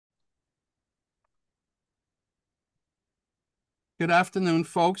Good afternoon,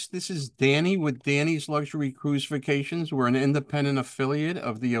 folks. This is Danny with Danny's Luxury Cruise Vacations. We're an independent affiliate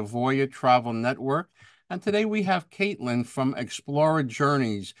of the Avoya Travel Network. And today we have Caitlin from Explora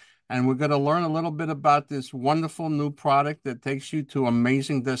Journeys. And we're going to learn a little bit about this wonderful new product that takes you to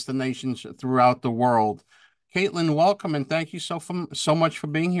amazing destinations throughout the world. Caitlin, welcome and thank you so much for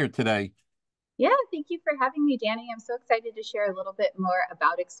being here today. Yeah, thank you for having me, Danny. I'm so excited to share a little bit more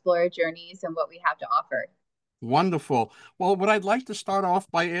about Explora Journeys and what we have to offer. Wonderful. Well, what I'd like to start off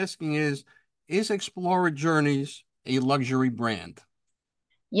by asking is Explora Journeys a luxury brand?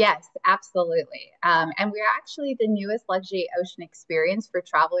 Yes, absolutely. And we're actually the newest luxury ocean experience for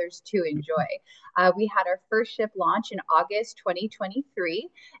travelers to enjoy. We had our first ship launch in August 2023,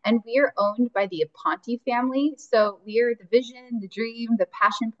 and we are owned by the Aponte family. So we are the vision, the dream, the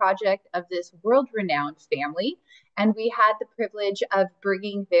passion project of this world-renowned family. And we had the privilege of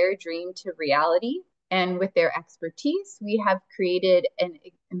bringing their dream to reality. And with their expertise, we have created an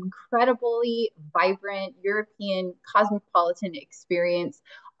incredibly vibrant European cosmopolitan experience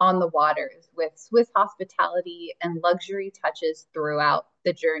on the waters with Swiss hospitality and luxury touches throughout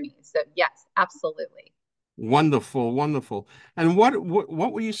the journey. So yes, absolutely. Wonderful, wonderful. And what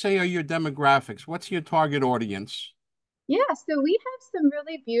would you say are your demographics? What's your target audience? Yeah, so we have some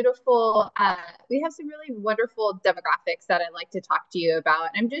really wonderful demographics that I'd like to talk to you about.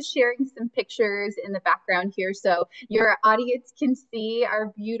 I'm just sharing some pictures in the background here so your audience can see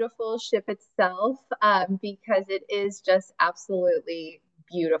our beautiful ship itself, because it is just absolutely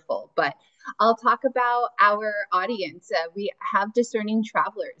beautiful. But I'll talk about our audience. We have discerning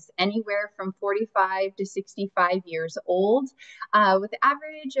travelers anywhere from 45 to 65 years old, with the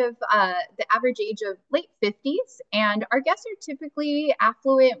average age of late 50s. And our guests are typically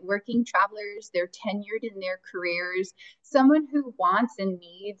affluent working travelers. They're tenured in their careers, someone who wants and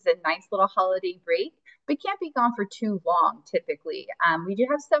needs a nice little holiday break but can't be gone for too long typically. We do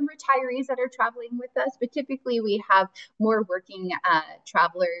have some retirees that are traveling with us, but typically we have more working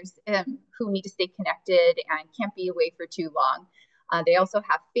travelers who need to stay connected and can't be away for too long. They also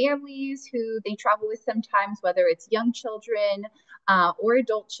have families who they travel with sometimes, whether it's young children or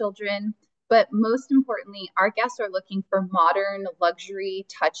adult children. But most importantly, our guests are looking for modern luxury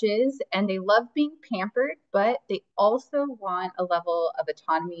touches and they love being pampered, but they also want a level of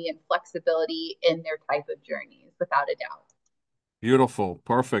autonomy and flexibility in their type of journeys, without a doubt. Beautiful,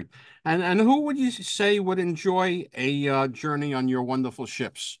 perfect. And who would you say would enjoy a journey on your wonderful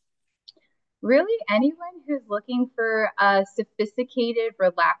ships? Really, anyone who's looking for a sophisticated,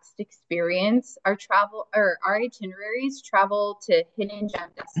 relaxed experience, our itineraries travel to hidden gem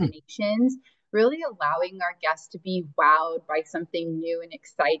destinations, really allowing our guests to be wowed by something new and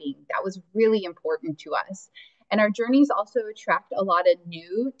exciting. That was really important to us. And our journeys also attract a lot of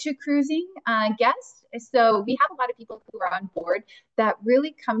new to cruising guests. So we have a lot of people who are on board that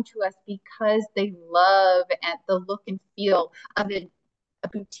really come to us because they love and the look and feel of a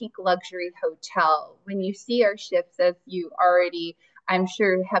boutique luxury hotel. When you see our ships, as you already, I'm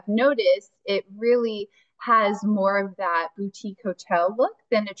sure, have noticed, it really has more of that boutique hotel look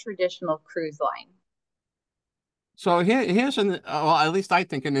than a traditional cruise line. So here's well, at least I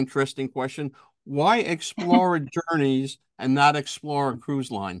think an interesting question. Why Explora Journeys and not Explora Cruise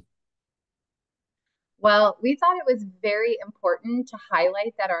Line? Well, we thought it was very important to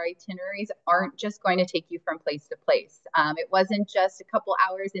highlight that our itineraries aren't just going to take you from place to place. It wasn't just a couple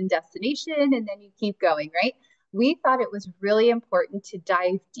hours in destination and then you keep going, right? We thought it was really important to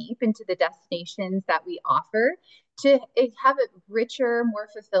dive deep into the destinations that we offer to have a richer, more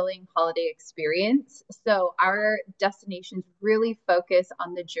fulfilling holiday experience. So our destinations really focus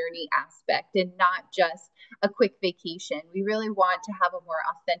on the journey aspect and not just a quick vacation. We really want to have a more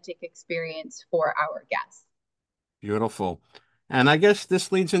authentic experience for our guests. Beautiful. And I guess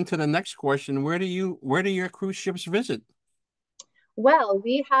this leads into the next question. Where do your cruise ships visit? Well,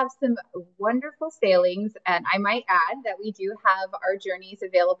 we have some wonderful sailings, and I might add that we do have our journeys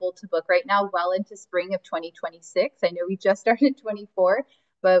available to book right now, well into spring of 2026. I know we just started 24,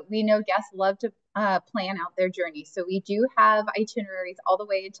 but we know guests love to plan out their journey. So we do have itineraries all the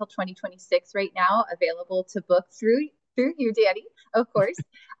way until 2026 right now available to book through you, Danny, of course.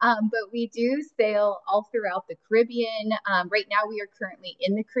 But we do sail all throughout the Caribbean. Right now, we are currently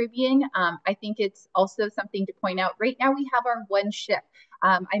in the Caribbean. I think it's also something to point out. Right now, we have our one ship.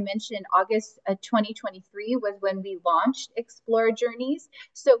 I mentioned August 2023 was when we launched Explore Journeys.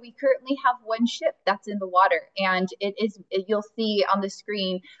 So we currently have one ship that's in the water, and you'll see on the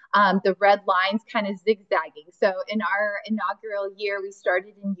screen the red lines kind of zigzagging. So in our inaugural year, we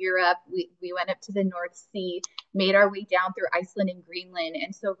started in Europe. We went up to the North Sea, made our way down through Iceland and Greenland.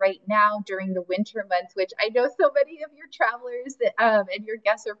 And so right now during the winter months, which I know so many of your travelers and your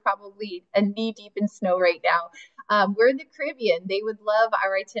guests are probably knee deep in snow right now, we're in the Caribbean. They would love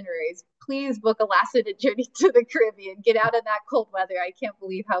our itineraries. Please book a last minute journey to the Caribbean. Get out of that cold weather. I can't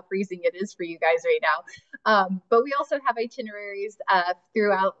believe how freezing it is for you guys right now. But we also have itineraries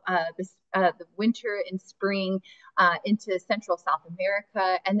throughout the winter and spring into Central South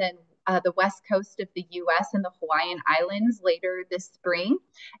America, and then the west coast of the US and the Hawaiian Islands later this spring.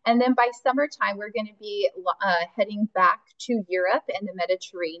 And then by summertime, we're going to be heading back to Europe and the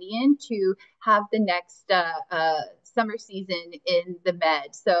Mediterranean to have the next summer season in the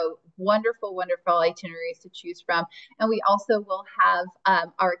Med. So wonderful, wonderful itineraries to choose from. And we also will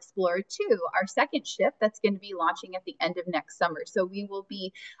have our Explorer 2, our second ship that's going to be launching at the end of next summer. So we will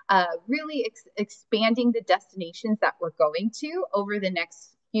be really expanding the destinations that we're going to over the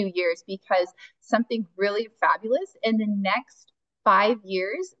next few years, because something really fabulous in the next 5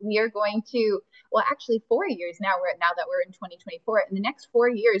 years, we are going to, well, actually 4 years now, now that we're in 2024, in the next 4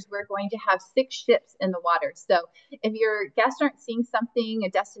 years, we're going to have 6 ships in the water. So if your guests aren't seeing something, a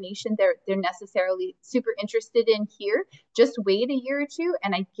destination they're necessarily super interested in here, just wait a year or two,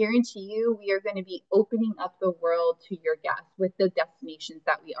 and I guarantee you we are going to be opening up the world to your guests with the destinations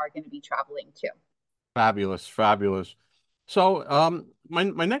that we are going to be traveling to. Fabulous, fabulous. So,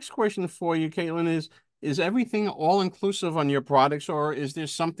 my next question for you, Caitlin, is everything all inclusive on your products, or is there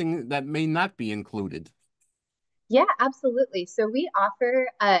something that may not be included? Yeah, absolutely. So we offer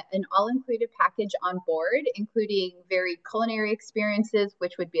an all-included package on board, including varied culinary experiences,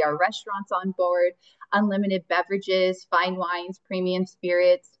 which would be our restaurants on board, unlimited beverages, fine wines, premium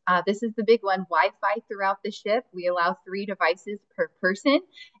spirits. This is the big one, Wi-Fi throughout the ship. We allow 3 devices per person.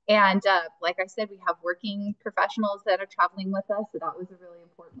 And like I said, we have working professionals that are traveling with us, so that was a really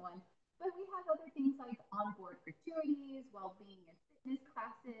important one. But we have other things like onboard gratuities, well-being and fitness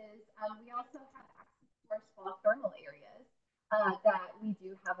classes. We also have access to our spa thermal areas that we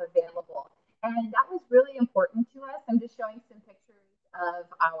do have available. And that was really important to us. I'm just showing some pictures of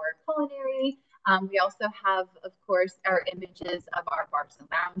our culinary. We also have, of course, our images of our bars and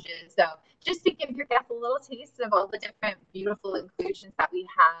lounges. So just to give your guests a little taste of all the different beautiful inclusions that we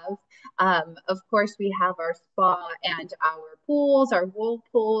have. Of course, we have our spa and our pools, our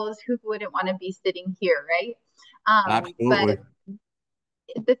whirlpools. Who wouldn't want to be sitting here, right? Absolutely. But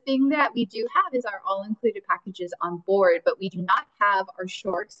the thing that we do have is our all included packages on board, but we do not have our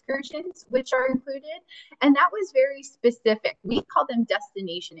shore excursions, which are included. And that was very specific. We call them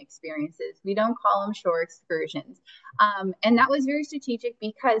destination experiences. We don't call them shore excursions. And that was very strategic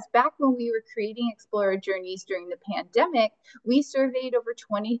because back when we were creating Explora Journeys during the pandemic, we surveyed over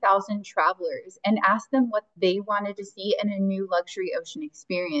 20,000 travelers and asked them what they wanted to see in a new luxury ocean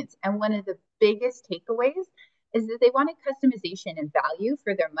experience. And one of the biggest takeaways is that they wanted customization and value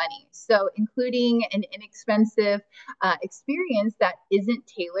for their money. So including an inexpensive experience that isn't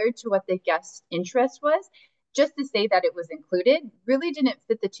tailored to what the guest's interest was, just to say that it was included really didn't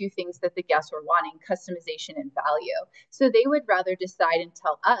fit the two things that the guests were wanting, customization and value. So they would rather decide and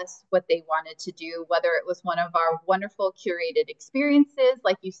tell us what they wanted to do, whether it was one of our wonderful curated experiences,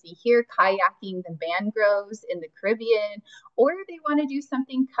 like you see here, kayaking the mangroves in the Caribbean, or they want to do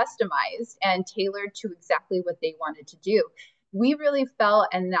something customized and tailored to exactly what they wanted to do. We really felt,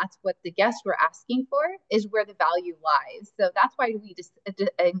 and that's what the guests were asking for, is where the value lies. So that's why we just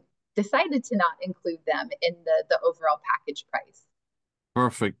decided to not include them in the overall package price.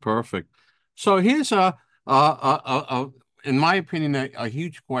 Perfect, perfect. So here's in my opinion, a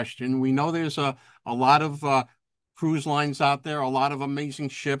huge question. We know there's a lot of cruise lines out there, a lot of amazing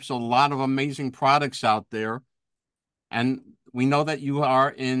ships, a lot of amazing products out there. And we know that you are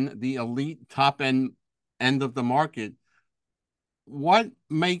in the elite top end of the market. What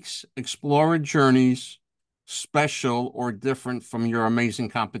makes Explora Journeys special or different from your amazing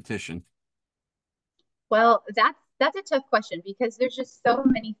competition? Well, that's a tough question because there's just so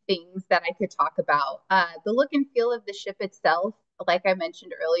many things that I could talk about. The look and feel of the ship itself, like I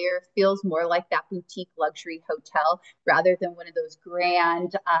mentioned earlier, feels more like that boutique luxury hotel rather than one of those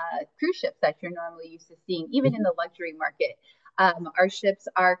grand cruise ships that you're normally used to seeing, even in the luxury market. Our ships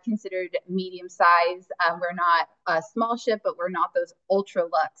are considered medium size. We're not a small ship, but we're not those ultra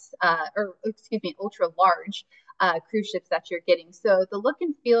luxe, or excuse me, ultra large cruise ships that you're getting. So the look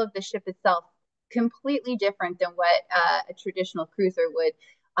and feel of the ship itself completely different than what a traditional cruiser would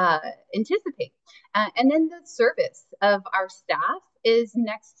anticipate. And then the service of our staff is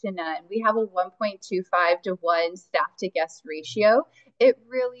next to none. We have a 1.25 to 1 staff to guest ratio. It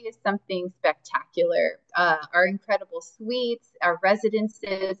really is something spectacular. Our incredible suites, our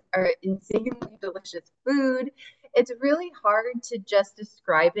residences, our insanely delicious food. It's really hard to just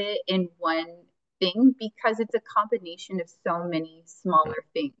describe it in one thing because it's a combination of so many smaller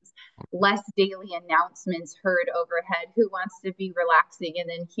things. Less daily announcements heard overhead. Who wants to be relaxing and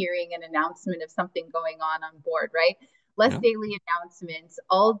then hearing an announcement of something going on board, right? Less Yeah. daily announcements,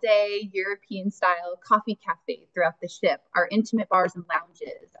 all day European style coffee cafe throughout the ship, our intimate bars and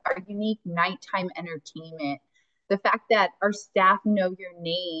lounges, our unique nighttime entertainment. The fact that our staff know your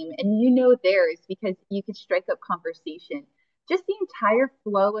name and you know theirs because you can strike up conversation. Just the entire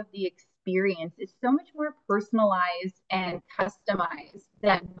flow of the experience is so much more personalized and customized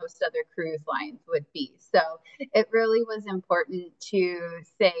than most other cruise lines would be. So it really was important to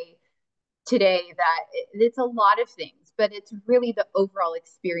say today that it's a lot of things, but it's really the overall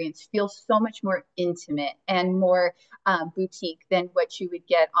experience feels so much more intimate and more boutique than what you would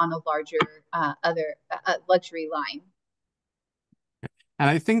get on a larger other luxury line. And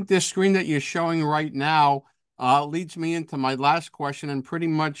I think this screen that you're showing right now leads me into my last question and pretty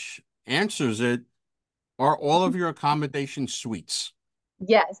much answers it. Are all of your accommodations suites?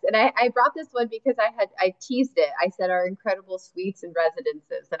 Yes, and I brought this one because I teased it. I said our incredible suites and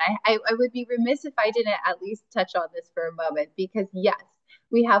residences, and I would be remiss if I didn't at least touch on this for a moment because yes,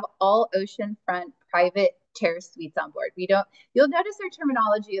 we have all oceanfront private terrace suites on board. We don't. You'll notice our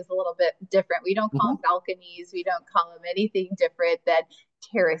terminology is a little bit different. We don't call them Mhm. balconies. We don't call them anything different than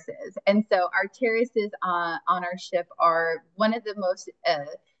terraces. And so our terraces on our ship are one of the most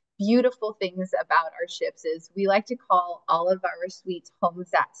beautiful things about our ships is we like to call all of our suites homes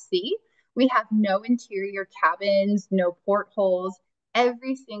at sea. We have no interior cabins, no portholes.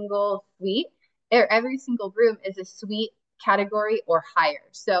 Every single suite or every single room is a suite category or higher.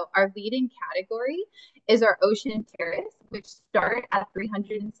 So our leading category is our ocean terrace, which start at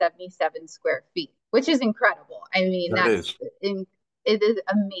 377 square feet, which is incredible. I mean, That is. it is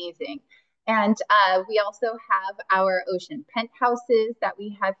amazing. And we also have our ocean penthouses that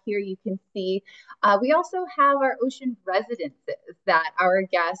we have here. You can see. We also have our ocean residences that our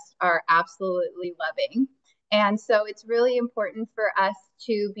guests are absolutely loving. And so it's really important for us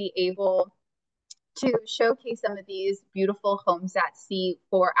to be able to showcase some of these beautiful homes at sea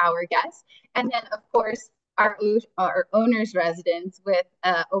for our guests. And then, of course, our owner's residence with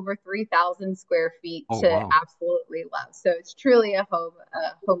over 3,000 square feet Oh, to wow. absolutely love. So it's truly a home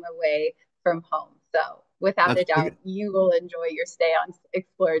away from home. So without That's a doubt, big. you will enjoy your stay on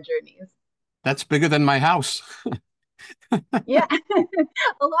Explora Journeys. That's bigger than my house. Yeah,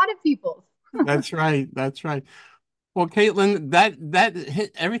 a lot of people. That's right. That's right. Well, Caitlin, that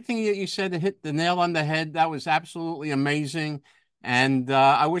hit everything that you said hit the nail on the head. That was absolutely amazing. And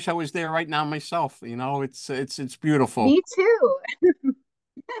I wish I was there right now myself. You know, it's beautiful. Me too.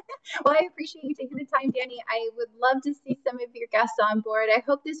 Well, I appreciate you taking the time, Danny. I would love to see some of your guests on board. I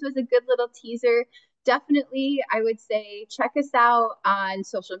hope this was a good little teaser. Definitely, I would say check us out on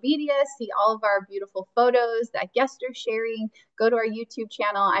social media, see all of our beautiful photos that guests are sharing. Go to our YouTube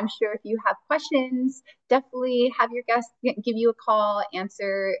channel. I'm sure if you have questions, definitely have your guests give you a call,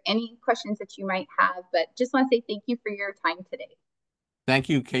 answer any questions that you might have. But just want to say thank you for your time today. Thank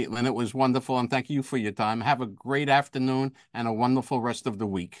you, Caitlin. It was wonderful, and thank you for your time. Have a great afternoon and a wonderful rest of the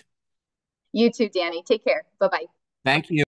week. You too, Danny. Take care. Bye bye. Thank you.